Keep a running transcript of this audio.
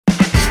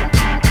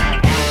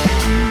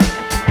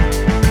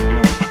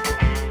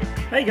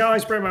Hey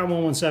guys,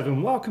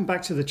 Breakman117, welcome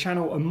back to the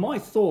channel and my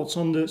thoughts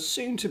on the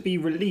soon to be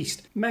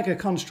released Mega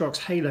Construx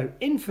Halo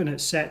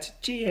Infinite Set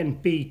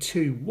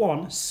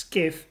GNB21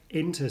 Skiff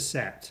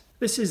Intercept.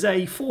 This is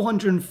a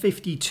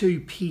 452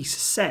 piece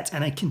set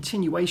and a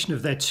continuation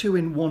of their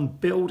 2-in-1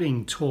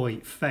 building toy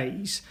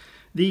phase.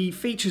 The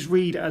features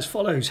read as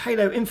follows: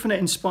 Halo Infinite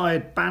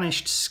inspired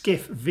banished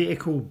skiff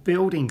vehicle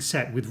building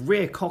set with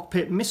rear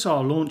cockpit,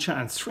 missile launcher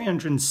and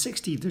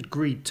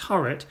 360-degree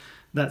turret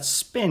that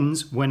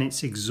spins when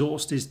its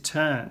exhaust is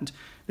turned.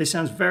 This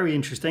sounds very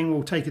interesting.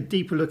 We'll take a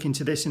deeper look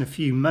into this in a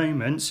few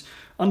moments.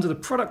 Under the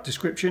product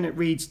description it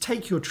reads,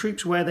 take your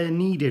troops where they're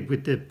needed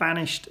with the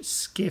banished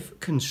skiff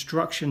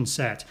construction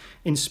set,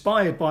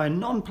 inspired by a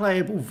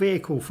non-playable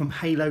vehicle from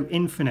Halo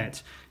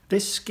Infinite.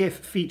 This skiff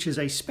features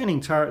a spinning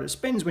turret that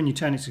spins when you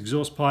turn its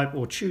exhaust pipe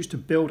or choose to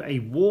build a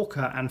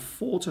walker and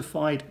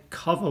fortified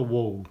cover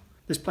wall.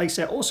 This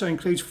playset also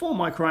includes 4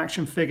 micro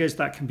action figures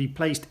that can be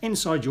placed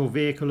inside your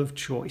vehicle of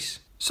choice.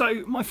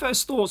 So my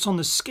first thoughts on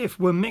the skiff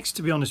were mixed,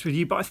 to be honest with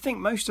you, but I think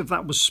most of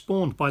that was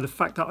spawned by the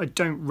fact that I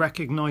don't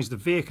recognise the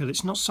vehicle.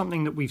 It's not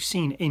something that we've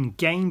seen in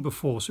game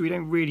before, so we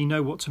don't really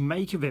know what to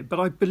make of it. But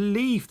I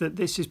believe that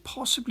this is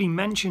possibly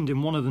mentioned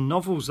in one of the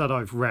novels that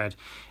I've read.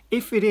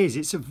 If it is,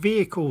 it's a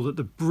vehicle that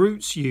the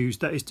brutes use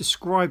that is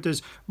described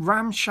as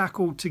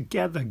ramshackled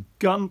together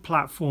gun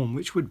platform,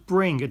 which would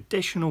bring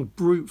additional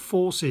brute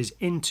forces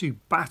into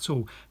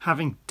battle,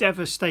 having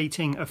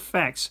devastating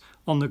effects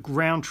on the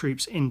ground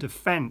troops in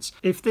defence.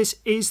 If this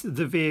is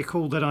the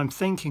vehicle that I'm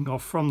thinking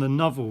of from the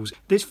novels,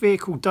 this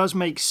vehicle does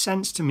make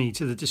sense to me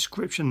to the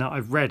description that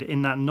I've read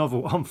in that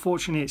novel.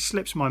 Unfortunately, it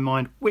slips my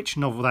mind which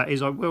novel that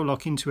is. I will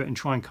look into it and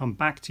try and come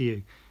back to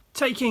you.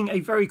 Taking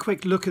a very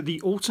quick look at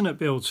the alternate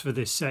builds for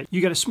this set,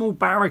 you get a small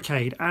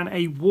barricade and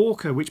a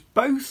walker, which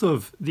both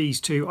of these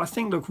two I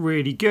think look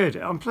really good.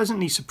 I'm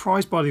pleasantly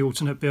surprised by the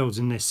alternate builds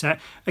in this set.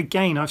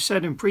 Again, I've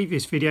said in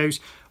previous videos,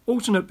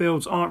 alternate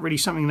builds aren't really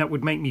something that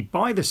would make me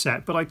buy the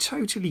set, but I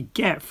totally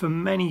get for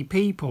many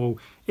people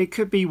it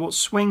could be what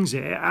swings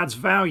it. It adds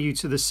value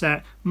to the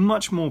set,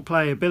 much more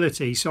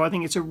playability, so I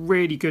think it's a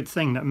really good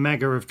thing that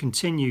Mega have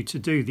continued to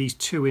do these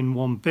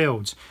 2-in-1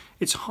 builds.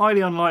 It's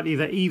highly unlikely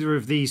that either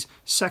of these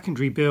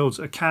secondary builds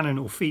are canon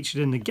or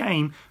featured in the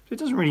game, but it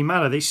doesn't really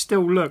matter. They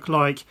still look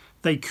like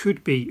they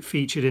could be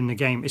featured in the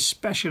game,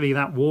 especially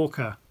that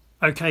walker.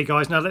 Okay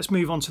guys, now let's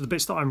move on to the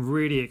bits that I'm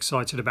really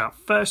excited about.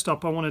 First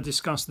up, I want to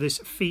discuss this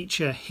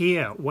feature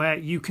here where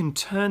you can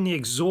turn the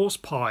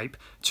exhaust pipe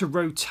to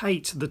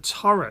rotate the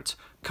turret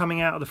coming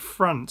out of the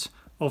front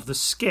of the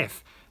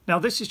skiff. Now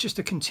this is just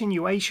a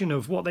continuation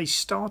of what they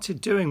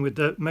started doing with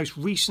the most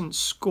recent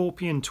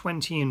Scorpion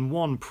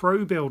 20-in-1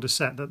 Pro Builder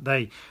set that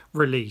they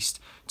released.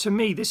 To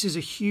me, this is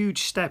a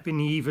huge step in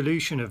the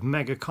evolution of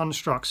Mega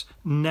Construx's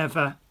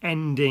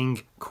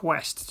never-ending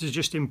quest to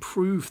just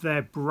improve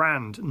their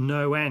brand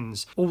no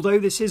ends. Although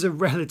this is a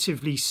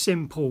relatively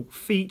simple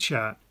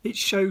feature, it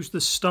shows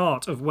the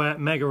start of where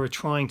Mega are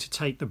trying to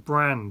take the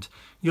brand.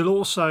 You'll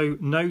also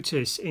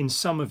notice in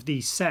some of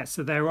these sets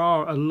that there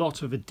are a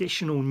lot of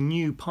additional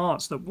new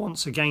parts that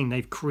once again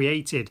they've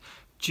created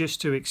just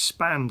to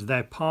expand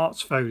their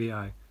parts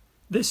folio.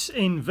 This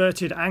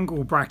inverted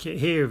angle bracket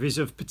here is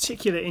of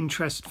particular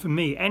interest for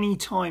me.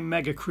 Anytime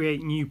Mega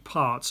create new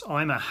parts,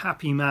 I'm a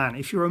happy man.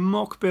 If you're a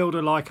mock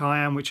builder like I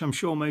am, which I'm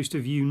sure most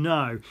of you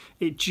know,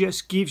 it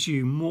just gives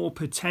you more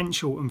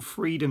potential and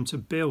freedom to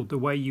build the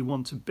way you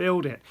want to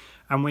build it.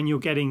 And when you're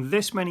getting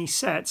this many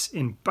sets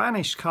in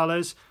banished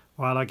colours,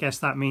 well, I guess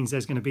that means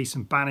there's going to be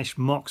some banished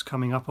mocks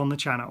coming up on the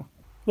channel.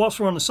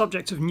 Whilst we're on the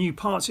subject of new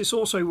parts, it's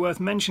also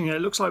worth mentioning that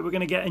it looks like we're going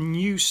to get a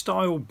new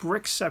style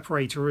brick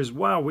separator as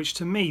well, which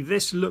to me,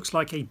 this looks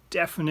like a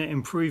definite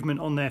improvement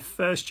on their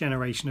first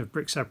generation of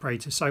brick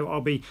separator. So I'll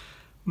be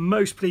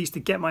most pleased to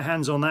get my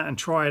hands on that and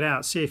try it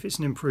out, see if it's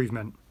an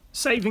improvement.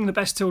 Saving the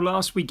best till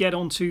last, we get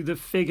onto the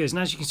figures.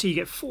 And as you can see, you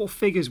get 4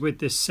 figures with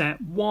this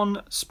set.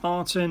 1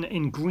 Spartan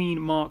in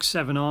green Mark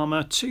 7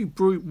 armour, 2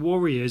 Brute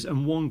Warriors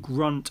and 1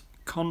 Grunt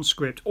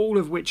Conscript, all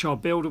of which are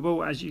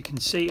buildable, as you can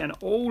see, and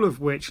all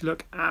of which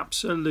look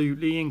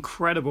absolutely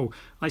incredible.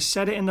 I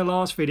said it in the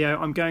last video,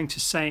 I'm going to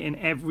say it in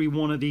every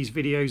one of these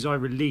videos I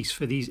release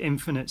for these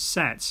Infinite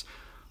sets.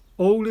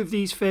 All of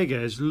these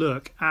figures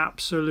look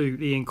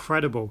absolutely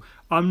incredible.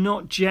 I'm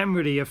not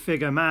generally a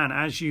figure man,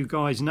 as you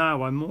guys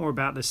know, I'm more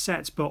about the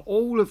sets, but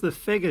all of the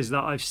figures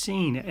that I've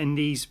seen in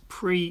these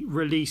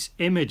pre-release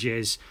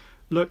images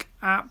look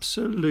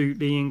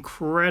absolutely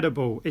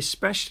incredible,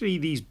 especially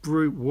these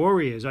Brute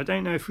Warriors. I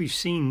don't know if we've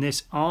seen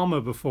this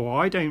armor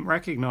before. I don't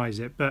recognize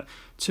it, but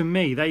to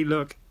me they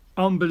look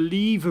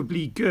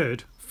unbelievably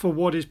good for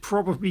what is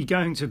probably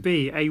going to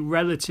be a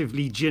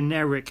relatively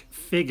generic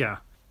figure.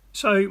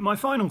 So my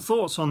final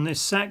thoughts on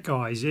this set,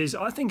 guys, is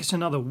I think it's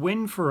another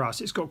win for us.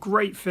 It's got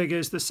great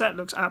figures, the set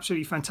looks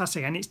absolutely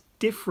fantastic, and it's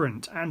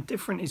different, and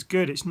different is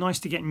good. It's nice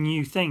to get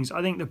new things.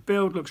 I think the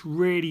build looks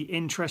really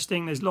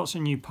interesting. There's lots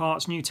of new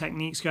parts, new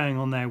techniques going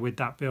on there with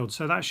that build,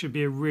 so that should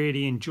be a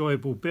really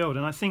enjoyable build.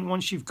 And I think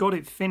once you've got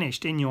it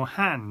finished in your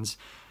hands,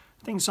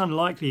 I think it's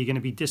unlikely you're going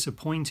to be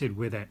disappointed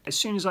with it. As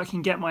soon as I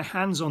can get my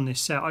hands on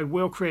this set, I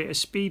will create a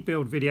speed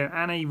build video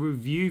and a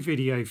review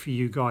video for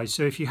you guys.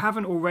 So if you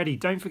haven't already,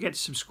 don't forget to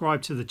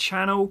subscribe to the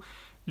channel.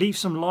 Leave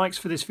some likes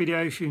for this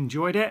video if you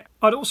enjoyed it.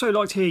 I'd also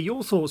like to hear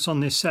your thoughts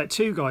on this set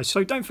too, guys,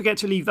 so don't forget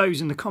to leave those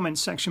in the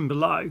comments section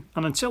below.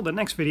 And until the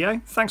next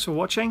video, thanks for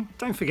watching,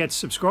 don't forget to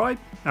subscribe,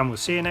 and we'll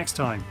see you next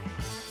time.